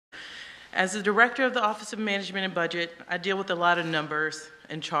As the director of the Office of Management and Budget, I deal with a lot of numbers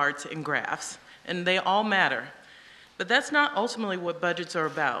and charts and graphs, and they all matter. But that's not ultimately what budgets are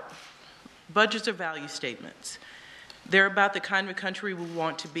about. Budgets are value statements. They're about the kind of country we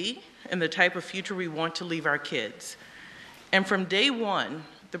want to be and the type of future we want to leave our kids. And from day one,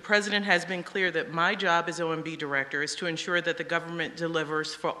 the President has been clear that my job as OMB Director is to ensure that the government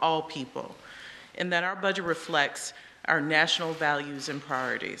delivers for all people and that our budget reflects our national values and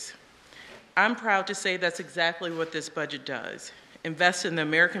priorities. I'm proud to say that's exactly what this budget does: invest in the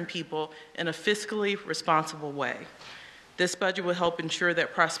American people in a fiscally responsible way. This budget will help ensure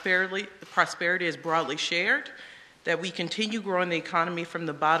that prosperity is broadly shared, that we continue growing the economy from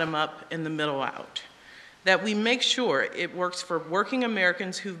the bottom up and the middle out, that we make sure it works for working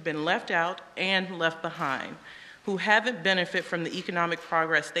Americans who've been left out and left behind, who haven't benefited from the economic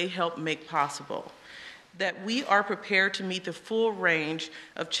progress they helped make possible, that we are prepared to meet the full range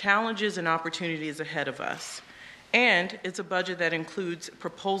of challenges and opportunities ahead of us. And it's a budget that includes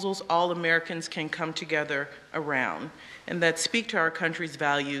proposals all Americans can come together around and that speak to our country's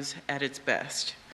values at its best.